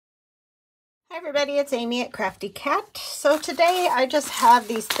Hi everybody, it's Amy at Crafty Cat. So today I just have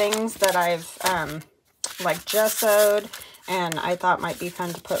these things that I've like gessoed and I thought might be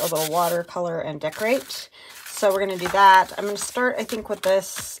fun to put a little watercolor and decorate. So we're going to do that. I'm going to start, I think, with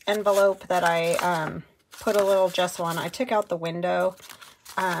this envelope that I put a little gesso on. I took out the window.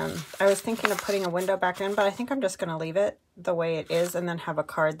 I was thinking of putting a window back in, but I think I'm just going to leave it the way it is and then have a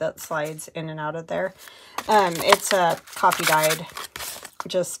card that slides in and out of there. It's a coffee dyed,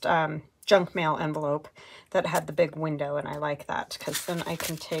 just junk mail envelope that had the big window, and I like that because then I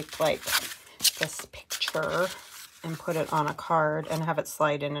can take like this picture and put it on a card and have it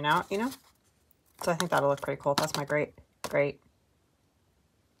slide in and out, you know? So I think that'll look pretty cool. That's my great. I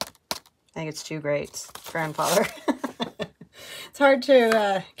think it's two greats. Grandfather. It's hard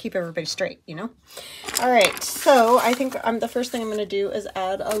to keep everybody straight, you know? All right, so I think the first thing I'm going to do is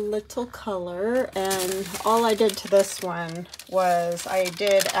add a little color, and all I did to this one was I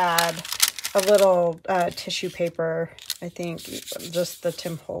did add a little tissue paper. I think just the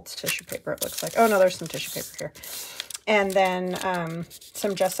Tim Holtz tissue paper, it looks like. Oh, no, there's some tissue paper here. And then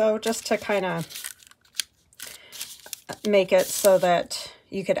some gesso just to kind of make it so that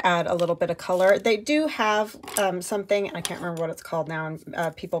you could add a little bit of color. They do have something, and I can't remember what it's called now,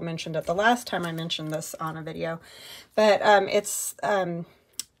 and people mentioned it the last time I mentioned this on a video, but it's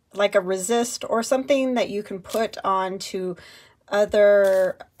like a resist or something that you can put onto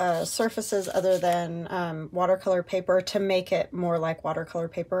other surfaces other than watercolor paper to make it more like watercolor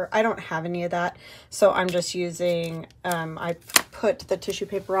paper. I don't have any of that, so I'm just using, I put the tissue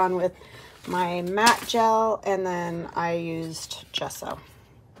paper on with my matte gel, and then I used gesso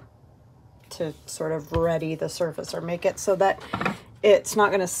to sort of ready the surface or make it so that it's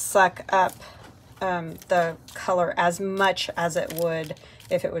not going to suck up the color as much as it would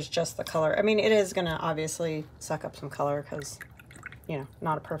if it was just the color. I mean, it is going to obviously suck up some color because, you know,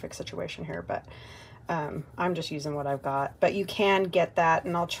 not a perfect situation here, but I'm just using what I've got. But you can get that,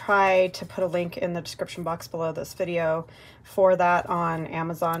 and I'll try to put a link in the description box below this video for that on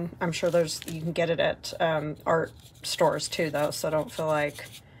Amazon. I'm sure you can get it at art stores too, though, so don't feel like,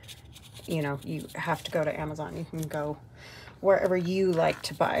 you know, you have to go to Amazon. You can go wherever you like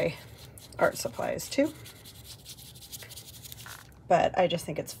to buy art supplies too. But I just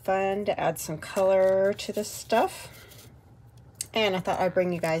think it's fun to add some color to this stuff. And I thought I'd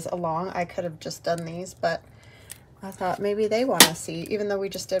bring you guys along. I could have just done these, but I thought maybe they want to see, even though we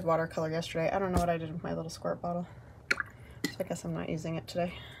just did watercolor yesterday. I don't know what I did with my little squirt bottle, so I guess I'm not using it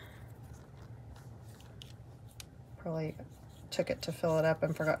today. Probably took it to fill it up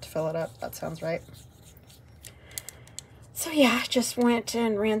and forgot to fill it up. That sounds right. So yeah, just went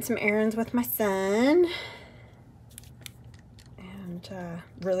and ran some errands with my son, and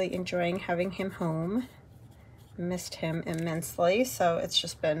really enjoying having him home. Missed him immensely, so it's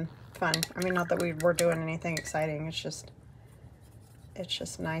just been fun. I mean, not that we were doing anything exciting, it's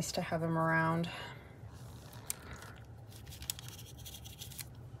just nice to have him around.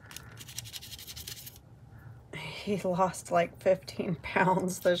 He lost like 15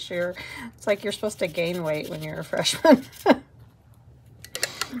 pounds this year. It's like you're supposed to gain weight when you're a freshman.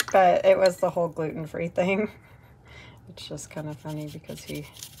 But it was the whole gluten-free thing. It's just kind of funny because he's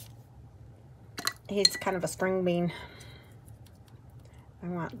kind of a string bean. I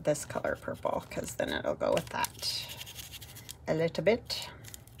want this color purple because then it'll go with that a little bit.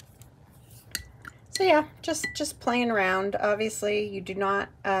 So yeah, just playing around. Obviously, you do not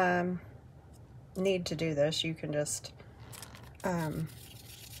need to do this. You can just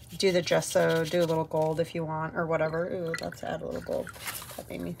do the gesso, do a little gold if you want, or whatever. Ooh, let's add a little gold. That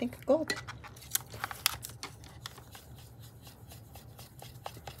made me think of gold.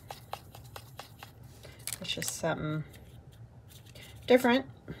 It's just something different.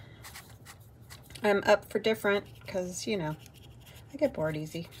 I'm up for different because, you know, I get bored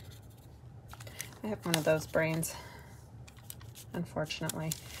easy. I have one of those brains,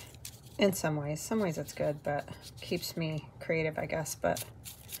 unfortunately. In some ways it's good, but keeps me creative, I guess, but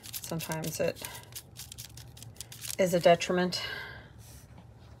sometimes it is a detriment.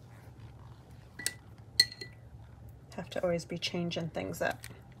 Have to always be changing things up.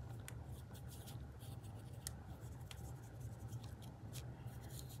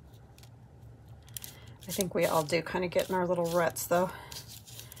 I think we all do kind of get in our little ruts, though,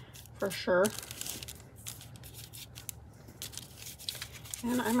 for sure.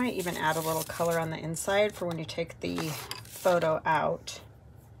 And I might even add a little color on the inside for when you take the photo out.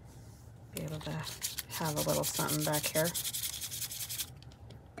 Be able to have a little something back here.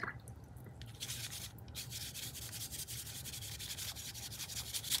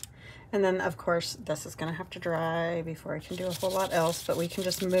 And then, of course, this is going to have to dry before I can do a whole lot else, but we can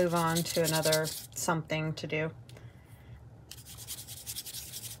just move on to another something to do.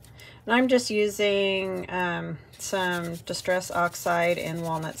 And I'm just using some Distress Oxide in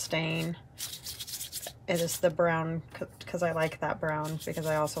Walnut Stain. It is the brown, because I like that brown, because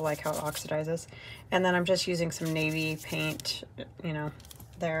I also like how it oxidizes. And then I'm just using some navy paint, you know,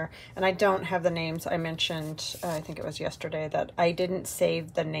 there. And I don't have the names. I mentioned, I think it was yesterday, that I didn't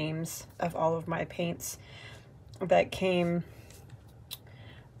save the names of all of my paints that came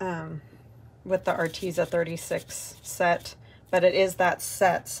with the Arteza 36 set. But it is that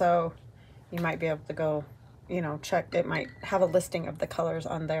set, so you might be able to go, you know, check. It might have a listing of the colors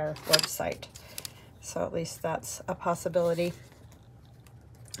on their website. So at least that's a possibility.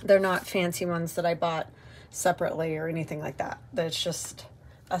 They're not fancy ones that I bought separately or anything like that. It's just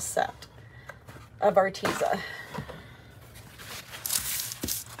a set of Arteza.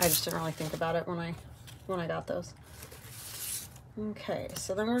 I just didn't really think about it when I got those. Okay,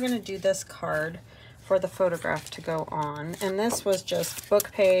 so then we're going to do this card for the photograph to go on. And this was just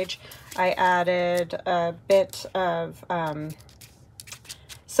book page. I added a bit of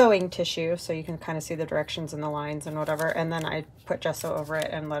sewing tissue so you can kind of see the directions and the lines and whatever. And then I put gesso over it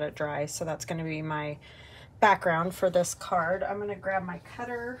and let it dry. So that's going to be my background for this card. I'm going to grab my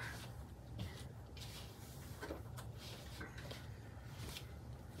cutter.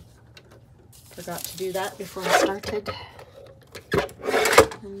 Forgot to do that before I started.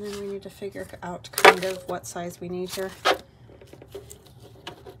 And then we need to figure out kind of what size we need here.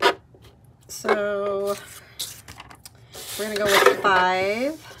 So we're going to go with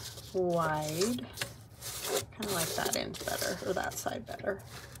 5 wide. Kind of like that end better, or that side better.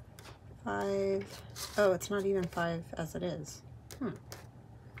 5. Oh, it's not even 5 as it is. I'm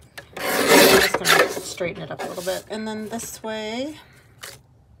just going to straighten it up a little bit. And then this way,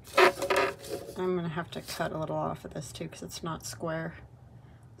 I'm going to have to cut a little off of this too because it's not square.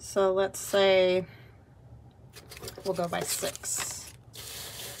 So let's say we'll go by 6.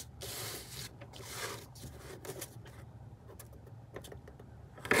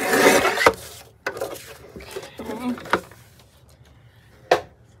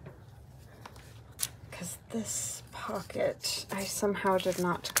 Because this pocket, I somehow did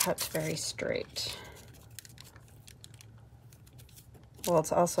not cut very straight. Well,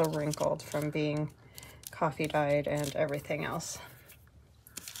 it's also wrinkled from being coffee dyed and everything else.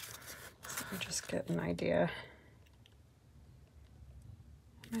 So just get an idea.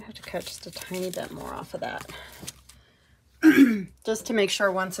 I might have to cut just a tiny bit more off of that. Just to make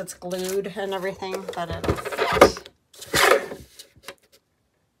sure once it's glued and everything that it'll fit.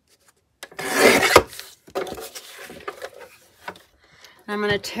 I'm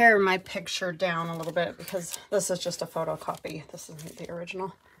going to tear my picture down a little bit because this is just a photocopy. This isn't the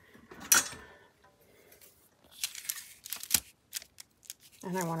original.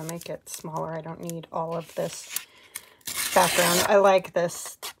 And I want to make it smaller. I don't need all of this background. I like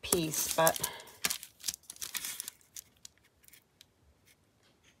this piece, but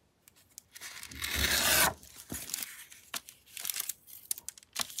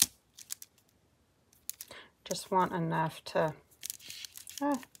just want enough to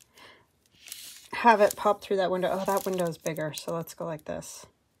have it pop through that window. Oh, that window is bigger, so let's go like this.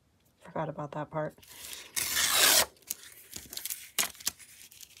 Forgot about that part.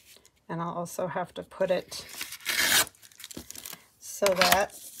 And I'll also have to put it so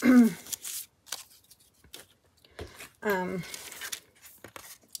that yeah,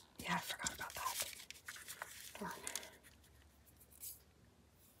 I forgot about that. Darn.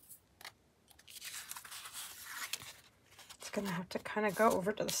 It's gonna have to kind of go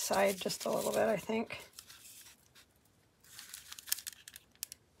over to the side just a little bit, I think.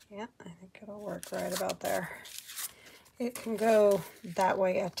 Yeah, I think it'll work right about there. It can go that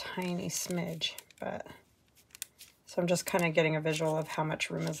way a tiny smidge, but so I'm just kind of getting a visual of how much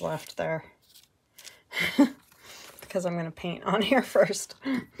room is left there because I'm going to paint on here first.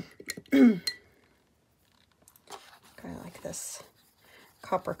 Okay, I like this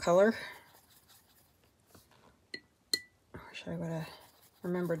copper color. I wish I would have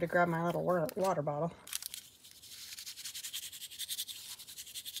remembered to grab my little water bottle.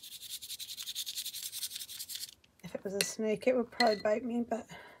 If it was a snake, it would probably bite me, but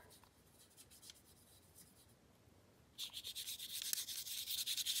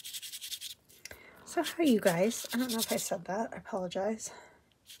so how are you guys? I don't know if I said that. I apologize.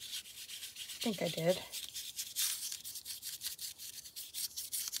 I think I did.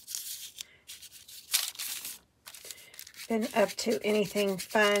 Been up to anything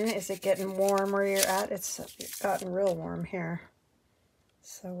fun? Is it getting warm where you're at? It's gotten real warm here.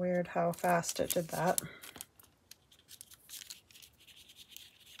 So weird how fast it did that.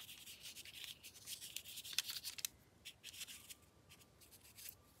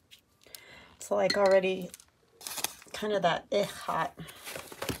 It's like already kind of that hot.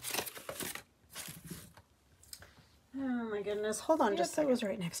 Oh my goodness. Hold on just a second. It was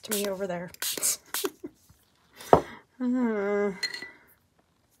right next to me over there.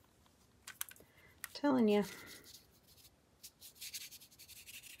 Telling you.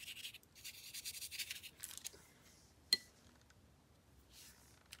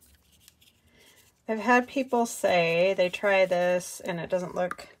 I've had people say they try this and it doesn't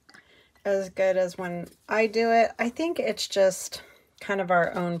look as good as when I do it. I think it's just kind of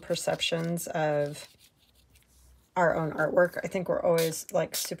our own perceptions of our own artwork. I think we're always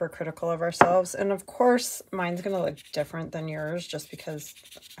like super critical of ourselves. And of course, mine's going to look different than yours just because,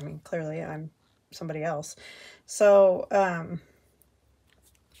 I mean, clearly I'm somebody else. So,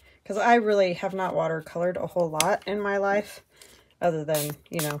 because I really have not watercolored a whole lot in my life other than,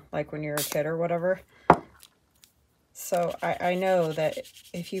 you know, like when you're a kid or whatever. So I know that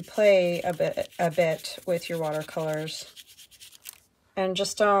if you play a bit with your watercolors and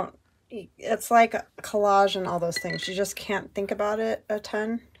just don't, it's like collage and all those things. You just can't think about it a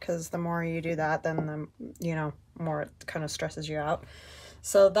ton because the more you do that, then the, you know, more it kind of stresses you out.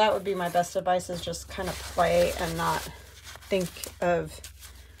 So that would be my best advice, is just kind of play and not think of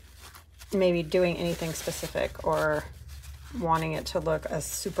maybe doing anything specific or wanting it to look a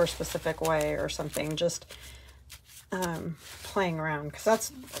super specific way or something. Just playing around,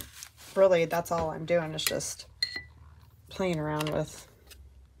 because that's all I'm doing, is just playing around with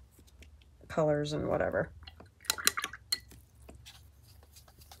colors and whatever.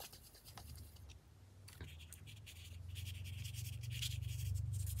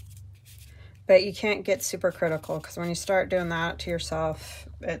 But you can't get super critical, because when you start doing that to yourself,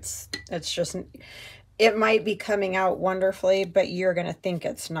 it's just, it might be coming out wonderfully, but you're going to think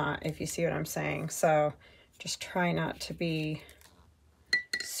it's not, if you see what I'm saying. So just try not to be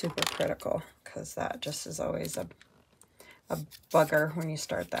super critical, because that just is always a bugger when you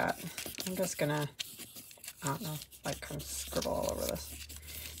start that. I'm just gonna, I don't know, like kind of scribble all over this.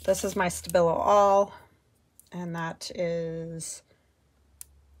 This is my Stabilo All, and that is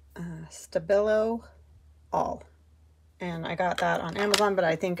Stabilo All. And I got that on Amazon, but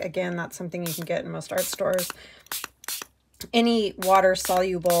I think, again, that's something you can get in most art stores. Any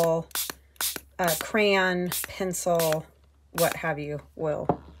water-soluble crayon, pencil, what have you, will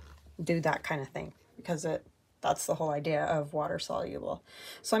do that kind of thing, because that's the whole idea of water soluble.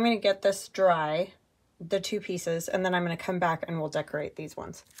 So I'm going to get this dry, the two pieces, and then I'm going to come back and we'll decorate these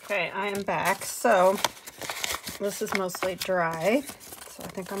ones. Okay, I am back. So this is mostly dry. So I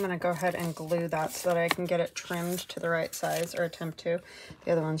think I'm going to go ahead and glue that so that I can get it trimmed to the right size, or attempt to.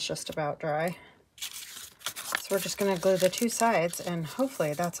 The other one's just about dry. So we're just going to glue the two sides, and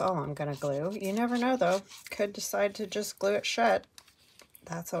hopefully that's all I'm going to glue. You never know, though. Could decide to just glue it shut.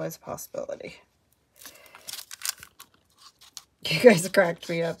 That's always a possibility. You guys cracked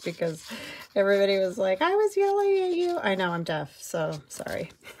me up because everybody was like, I was yelling at you. I know, I'm deaf, so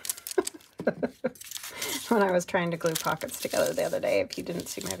sorry. When I was trying to glue pockets together the other day, if you didn't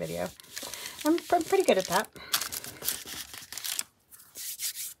see my video. I'm pretty good at that.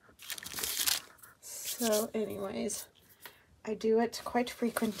 So anyways, I do it quite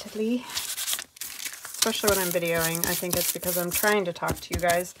frequently, especially when I'm videoing. I think it's because I'm trying to talk to you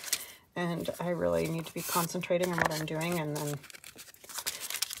guys, and I really need to be concentrating on what I'm doing, and then,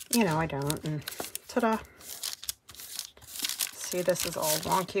 you know, I don't, and ta-da. See, this is all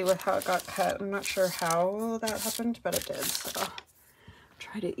wonky with how it got cut. I'm not sure how that happened, but it did, so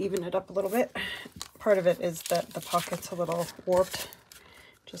try to even it up a little bit. Part of it is that the pocket's a little warped,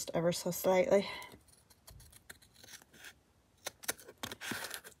 just ever so slightly.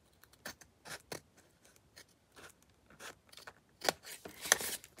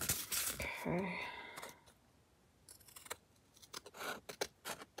 Okay.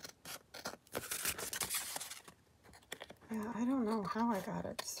 Yeah, I don't know how I got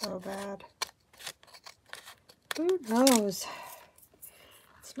it so bad. Who knows?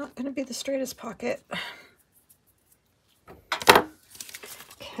 It's not going to be the straightest pocket.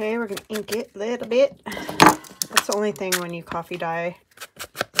 Okay, we're going to ink it a little bit. That's the only thing when you coffee dye.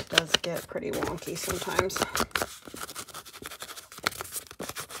 It does get pretty wonky sometimes.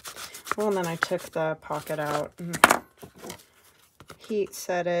 Well, and then I took the pocket out and heat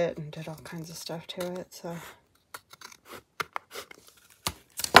set it and did all kinds of stuff to it, so.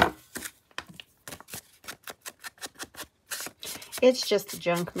 It's just a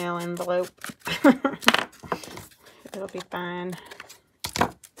junk mail envelope. It'll be fine.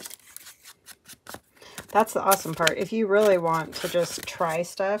 That's the awesome part. If you really want to just try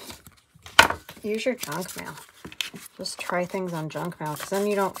stuff, use your junk mail. Just try things on junk mail, because then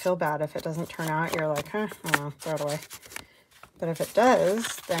you don't feel bad if it doesn't turn out. You're like, huh, oh, throw it away. But if it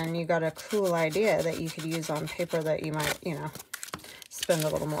does, then you got a cool idea that you could use on paper that you might, you know, spend a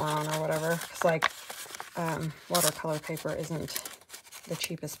little more on or whatever. It's like watercolor paper isn't the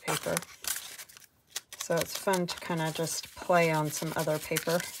cheapest paper. So it's fun to kind of just play on some other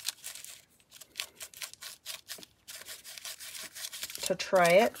paper to try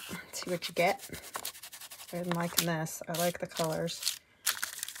it, see what you get. I'm liking this. I like the colors.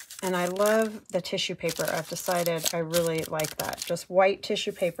 And I love the tissue paper. I've decided I really like that. Just white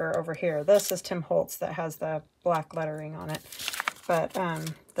tissue paper over here. This is Tim Holtz that has the black lettering on it. But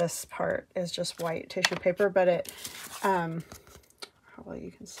this part is just white tissue paper, but it, hopefully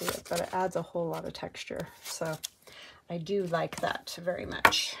you can see it, but it adds a whole lot of texture. So I do like that very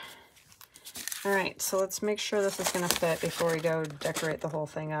much. All right, so let's make sure this is going to fit before we go decorate the whole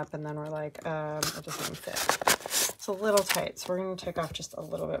thing up, and then we're like, it doesn't even fit. It's a little tight, so we're going to take off just a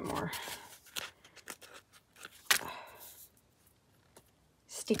little bit more.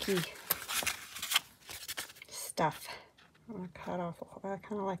 Sticky stuff. I'm going to cut off, I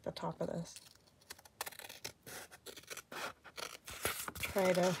kind of like the top of this.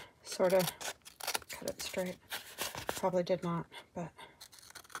 Try to sort of cut it straight. Probably did not, but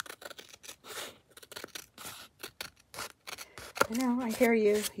I know, I hear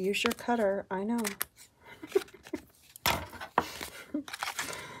you. Use your cutter. I know.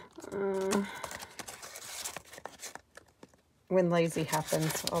 When lazy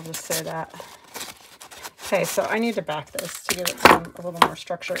happens, I'll just say that. Okay, so I need to back this to give it a little more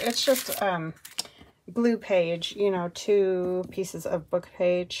structure. It's just glue page, you know, 2 pieces of book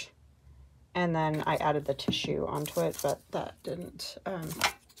page, and then I added the tissue onto it, but that didn't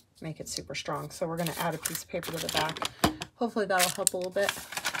make it super strong. So we're going to add a piece of paper to the back. Hopefully that'll help a little bit.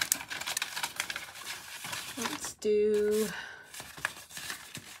 Let's do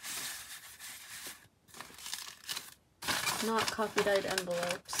not coffee dyed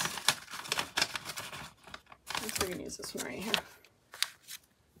envelopes. I guess we can use this one right here.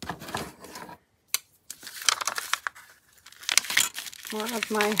 More of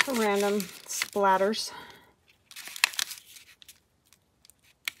my random splatters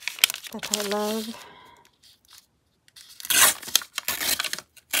that I love.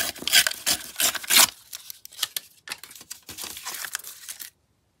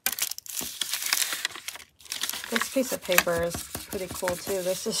 This piece of paper is pretty cool too.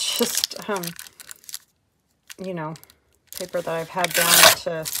 This is just, you know, paper that I've had down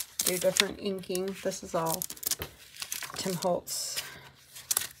to do different inking. This is all Tim Holtz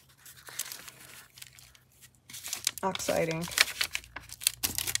oxide ink.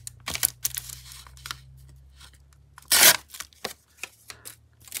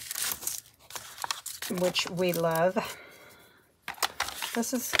 Which we love.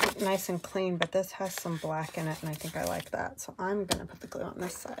 This is nice and clean, but this has some black in it, and I think I like that. So I'm going to put the glue on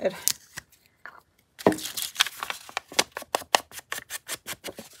this side. Oops.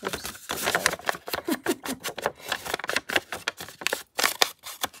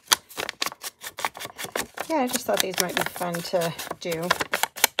 Yeah, I just thought these might be fun to do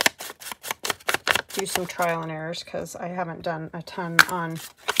some trial and errors, because I haven't done a ton on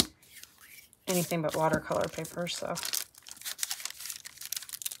anything but watercolor paper, so.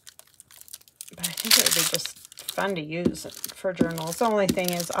 But I think it would be just fun to use for journals. The only thing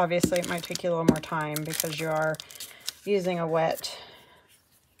is, obviously, it might take you a little more time because you are using a wet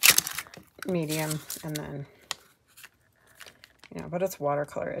medium, and then, you know, but it's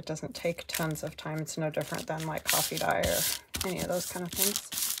watercolor. It doesn't take tons of time. It's no different than like coffee dye or any of those kind of things.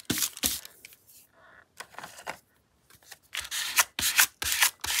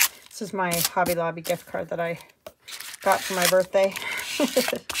 This is my Hobby Lobby gift card that I got for my birthday.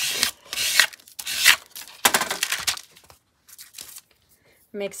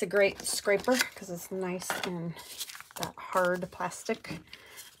 Makes a great scraper because it's nice and that hard plastic.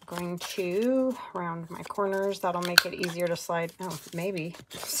 I'm going to round my corners. That'll make it easier to slide. Oh, maybe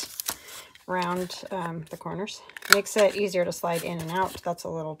round the corners. Makes it easier to slide in and out. That's a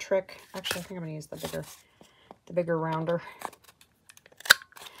little trick. Actually, I think I'm going to use the bigger rounder.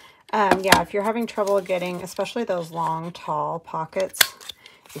 Yeah, if you're having trouble getting, especially those long, tall pockets,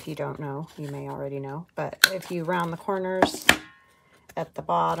 if you don't know, you may already know, but if you round the corners at the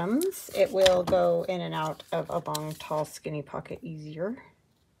bottoms, it will go in and out of a long, tall, skinny pocket easier.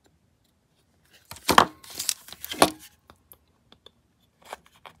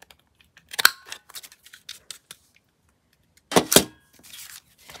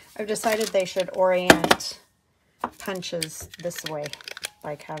 I've decided they should orient punches this way,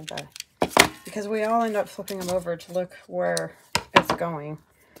 like have the, because we all end up flipping them over to look where it's going.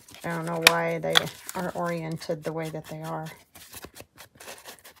 I don't know why they are oriented the way that they are.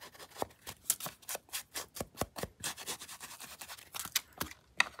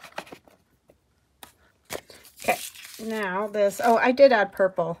 Okay, now this, oh, I did add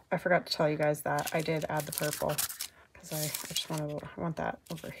purple. I forgot to tell you guys that. I did add the purple because I just want that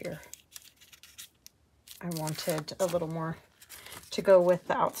over here. I wanted a little more to go with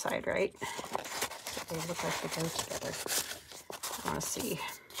the outside, right? So they look like they go together. I want to see.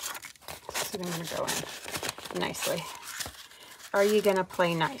 So I'm going to go in nicely. Are you going to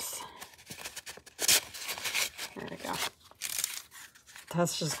play nice? There we go.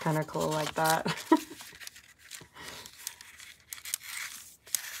 That's just kind of cool like that.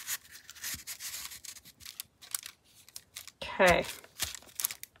 Okay.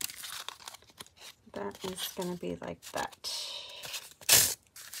 That is going to be like that.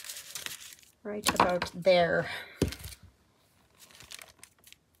 Right about there.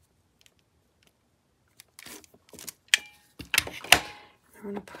 I'm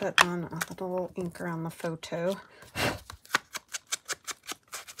going to put on a little ink around the photo.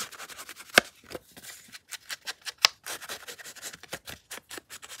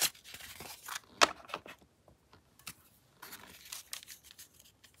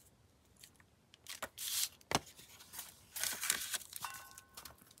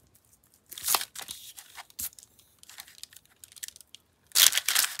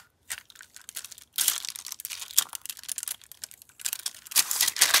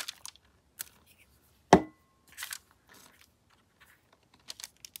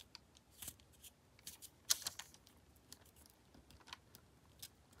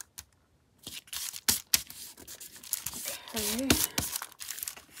 Okay.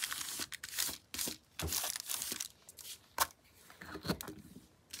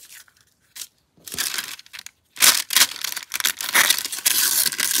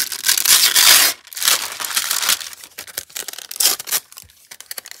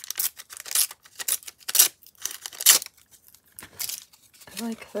 I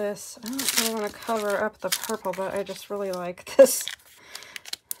like this. I don't really want to cover up the purple, but I just really like this.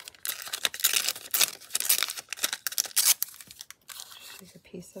 Just use a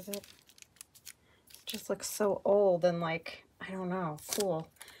piece of it. It just looks so old and like, I don't know, cool.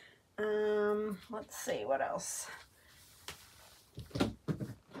 Let's see, what else?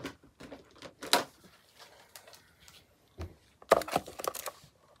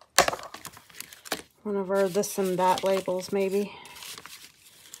 One of our this and that labels, maybe.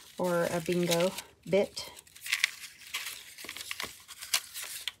 Or a bingo bit.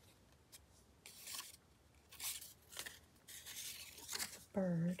 That's a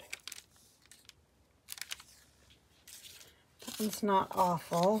bird. That one's not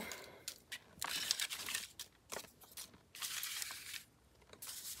awful.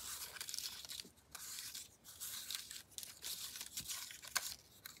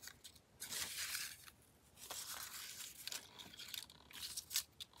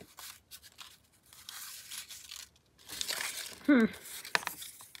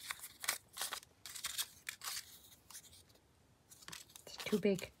 It's too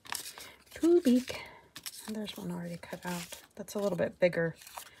big. Too big. And there's one already cut out. That's a little bit bigger.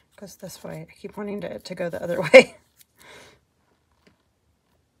 Goes this way. I keep wanting it to go the other way.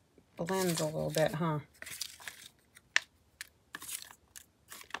 Blends a little bit, huh?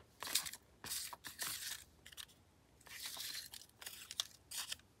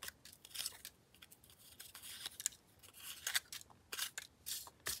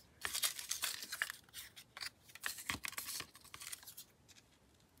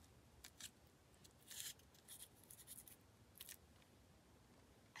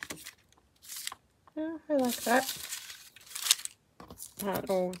 Yeah, I like that.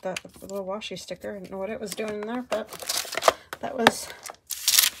 Oh, that little washi sticker. I didn't know what it was doing in there, but that was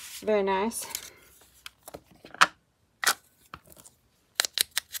very nice.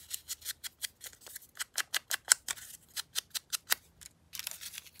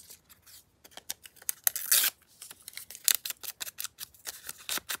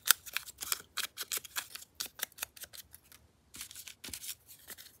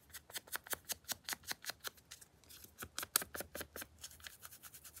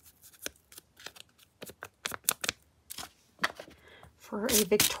 For a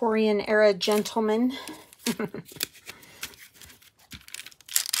Victorian era gentleman.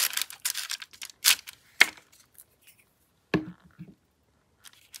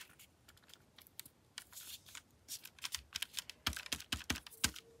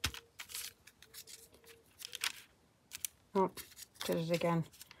 did it again.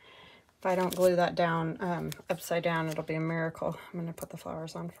 If I don't glue that down upside down, it'll be a miracle. I'm going to put the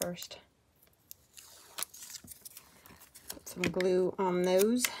flowers on first. Put some glue on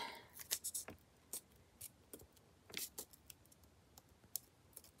those.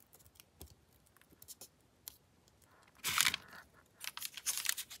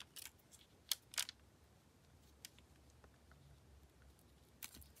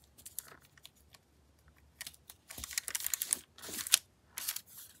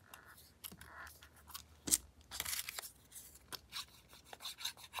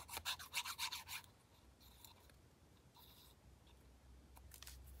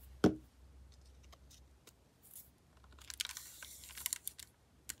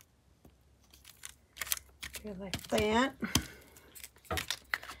 Like that.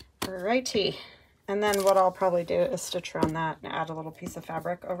 Alrighty. And then what I'll probably do is stitch around that and add a little piece of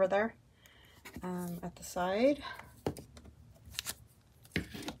fabric over there at the side. I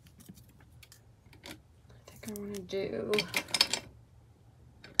think I want to do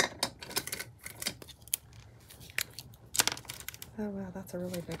oh wow, that's a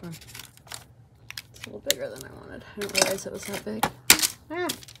really big one. It's a little bigger than I wanted. I didn't realize it was that big. Ah.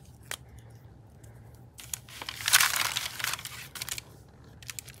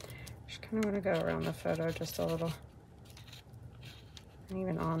 I want to go around the photo just a little, and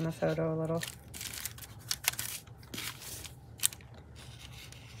even on the photo a little.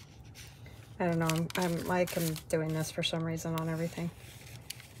 I don't know, I'm doing this for some reason on everything.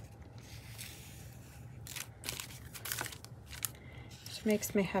 Just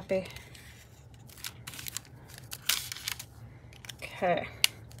makes me happy. Okay.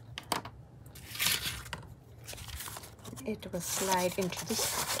 It will slide into this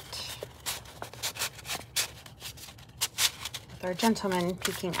pocket. Our gentleman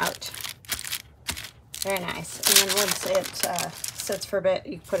peeking out. Very nice. And then once it sits for a bit,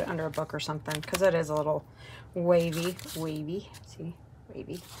 you put it under a book or something, because it is a little wavy. See,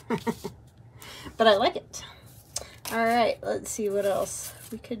 wavy. But I like it. All right, let's see what else.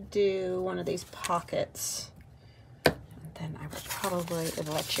 We could do one of these pockets. And I will probably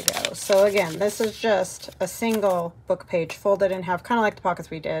let you go. So again, this is just a single book page folded in half, kind of like the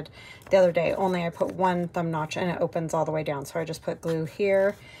pockets we did the other day, only I put one thumb notch and it opens all the way down. So I just put glue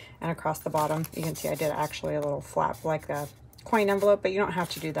here and across the bottom. You can see I did actually a little flap like a coin envelope, but you don't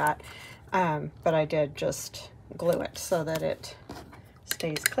have to do that. But I did just glue it so that it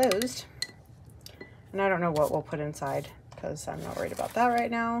stays closed. And I don't know what we'll put inside because I'm not worried about that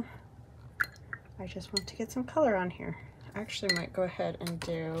right now. I just want to get some color on here. I actually might go ahead and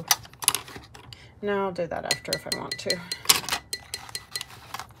do, no, I'll do that after if I want to.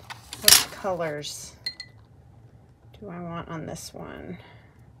 What colors do I want on this one?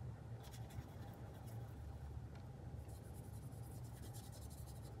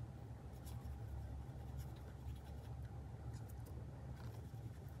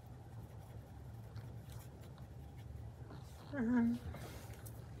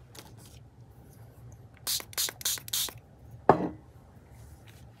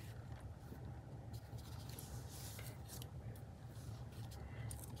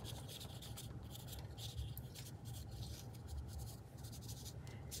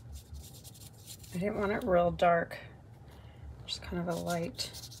 I didn't want it real dark, just kind of a light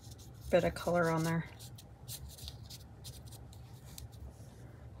bit of color on there.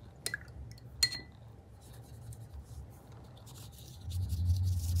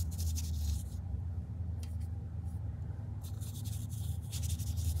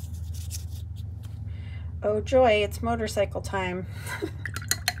 Oh joy, it's motorcycle time.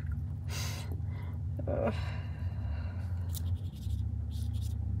 Oh.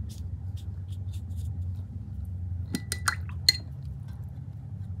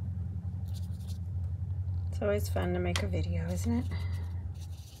 It's always fun to make a video, isn't it?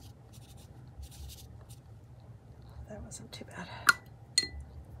 That wasn't too bad.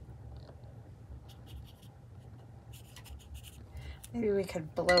 Maybe we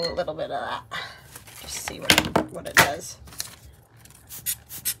could blow a little bit of that. Just see what it does.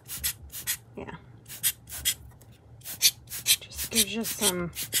 Yeah. Just gives you some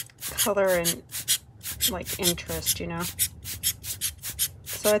color and like interest, you know.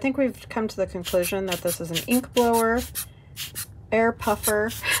 So I think we've come to the conclusion that this is an ink blower, air puffer.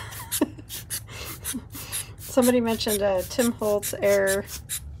 Somebody mentioned a Tim Holtz air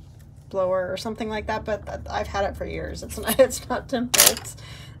blower or something like that, but I've had it for years. It's not Tim Holtz,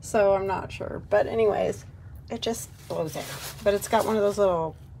 so I'm not sure. But anyways, it just blows air. But it's got one of those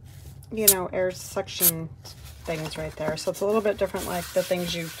little, you know, air suction things right there. So it's a little bit different, like the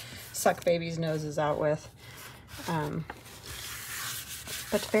things you suck babies' noses out with.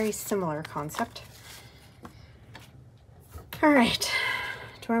 but very similar concept. All right,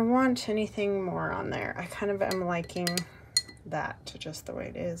 do I want anything more on there? I kind of am liking that to just the way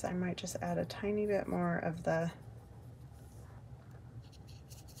it is. I might just add a tiny bit more of the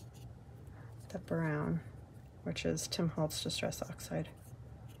brown, which is Tim Holtz Distress Oxide.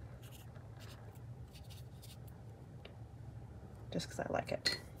 Just because I like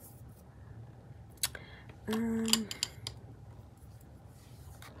it. And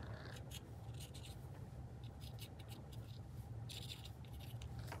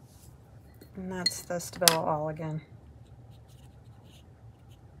that's the Stabilo All again.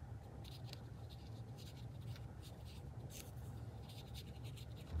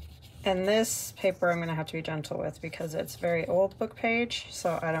 And this paper I'm going to have to be gentle with because it's very old book page,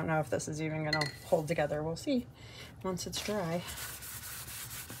 so I don't know if this is even going to hold together. We'll see once it's dry.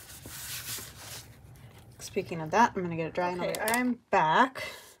 Speaking of that, I'm going to get it dry. Okay, I'm back,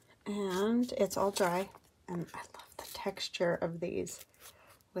 and it's all dry, and I love the texture of these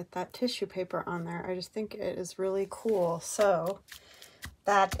with that tissue paper on there. I just think it is really cool. So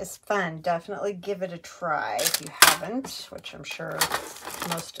that is fun. Definitely give it a try if you haven't, which I'm sure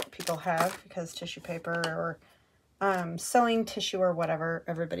most people have, because tissue paper or sewing tissue or whatever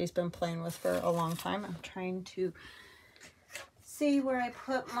everybody's been playing with for a long time. I'm trying to see where I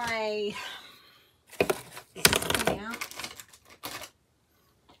put my... Yeah.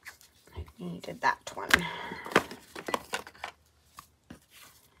 I needed that one.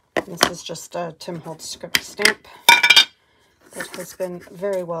 This is just a Tim Holtz script stamp that has been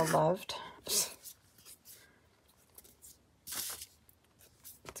very well loved. It's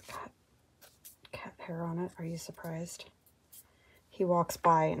got cat hair on it. Are you surprised? He walks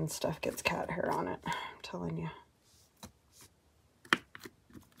by and stuff gets cat hair on it. I'm telling you.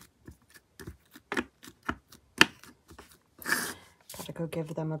 Gotta go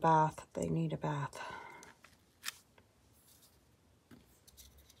give them a bath. They need a bath.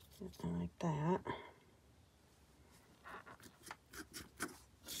 I like that.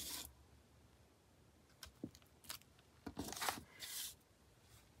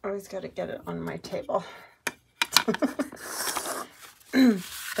 Always got to get it on my table.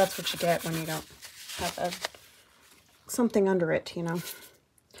 That's what you get when you don't have something under it, you know.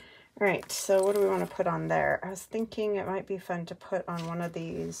 All right, so what do we want to put on there? I was thinking it might be fun to put on one of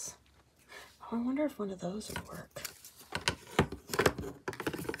these. Oh, I wonder if one of those would work.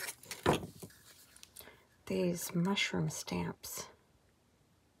 These mushroom stamps.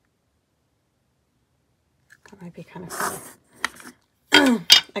 That might be kind of fun.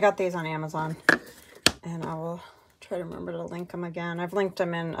 I got these on Amazon, and I will try to remember to link them again. I've linked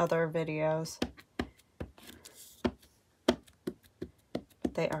them in other videos.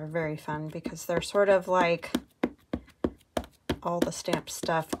 They are very fun because they're sort of like all the stamp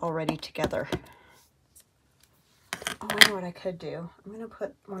stuff already together. Oh, I know what I could do. I'm going to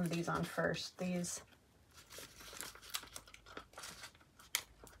put one of these on first. These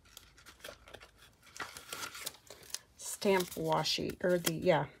stamp washi, or the,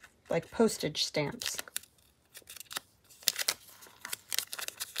 yeah, like postage stamps.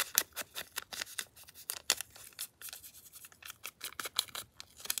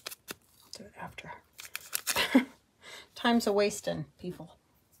 I'll do it after. Time's a wasting, people.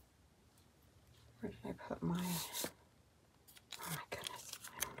 Where did I put my, oh my goodness, I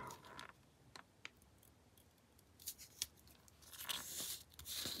don't know.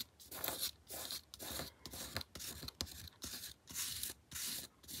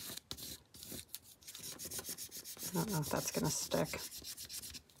 I don't know if that's going to stick.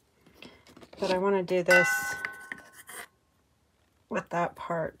 But I want to do this with that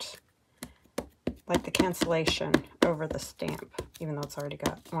part, like the cancellation over the stamp, even though it's already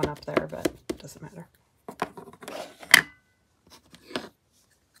got one up there, but it doesn't matter.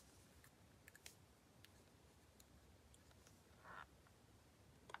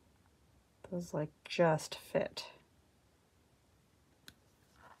 Those like just fit.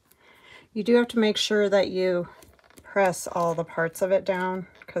 You do have to make sure that you press all the parts of it down,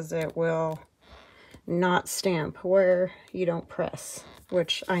 because it will not stamp where you don't press,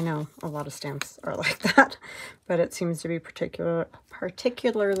 which I know a lot of stamps are like that, but it seems to be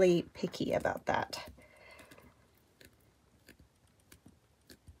particularly picky about that.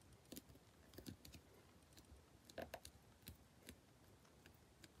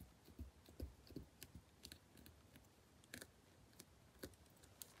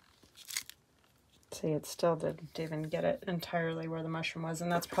 See, it still didn't even get it entirely where the mushroom was,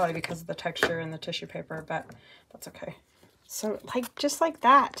 and that's probably because of the texture and the tissue paper, but that's okay. So, like, just like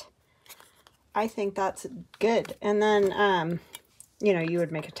that. I think that's good. And then you know, you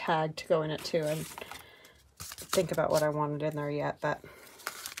would make a tag to go in it too, and think about what I wanted in there yet. But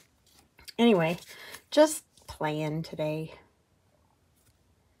anyway, just playing today.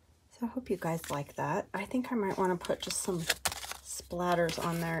 So I hope you guys like that. I think I might want to put just some splatters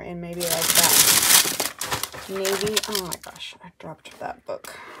on there, and maybe like that navy. Oh my gosh, I dropped that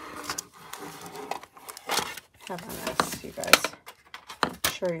book. Have a mess, you guys. I'm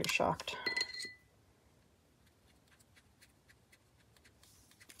sure you're shocked.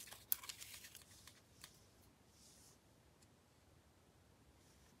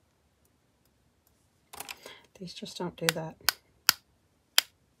 These just don't do that.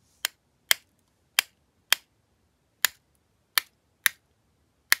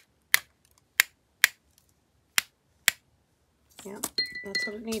 Yeah, that's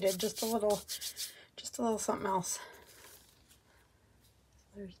what it needed. Just a little something else.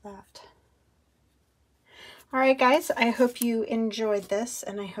 There's that. All right, guys, I hope you enjoyed this,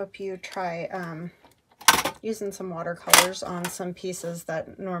 and I hope you try using some watercolors on some pieces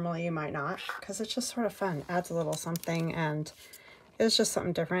that normally you might not, because it's just sort of fun. Adds a little something, and it's just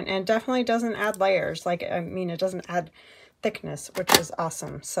something different, and definitely doesn't add layers. Like, I mean, it doesn't add thickness, which is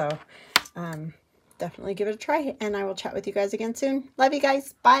awesome. So definitely give it a try, and I will chat with you guys again soon. Love you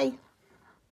guys. Bye.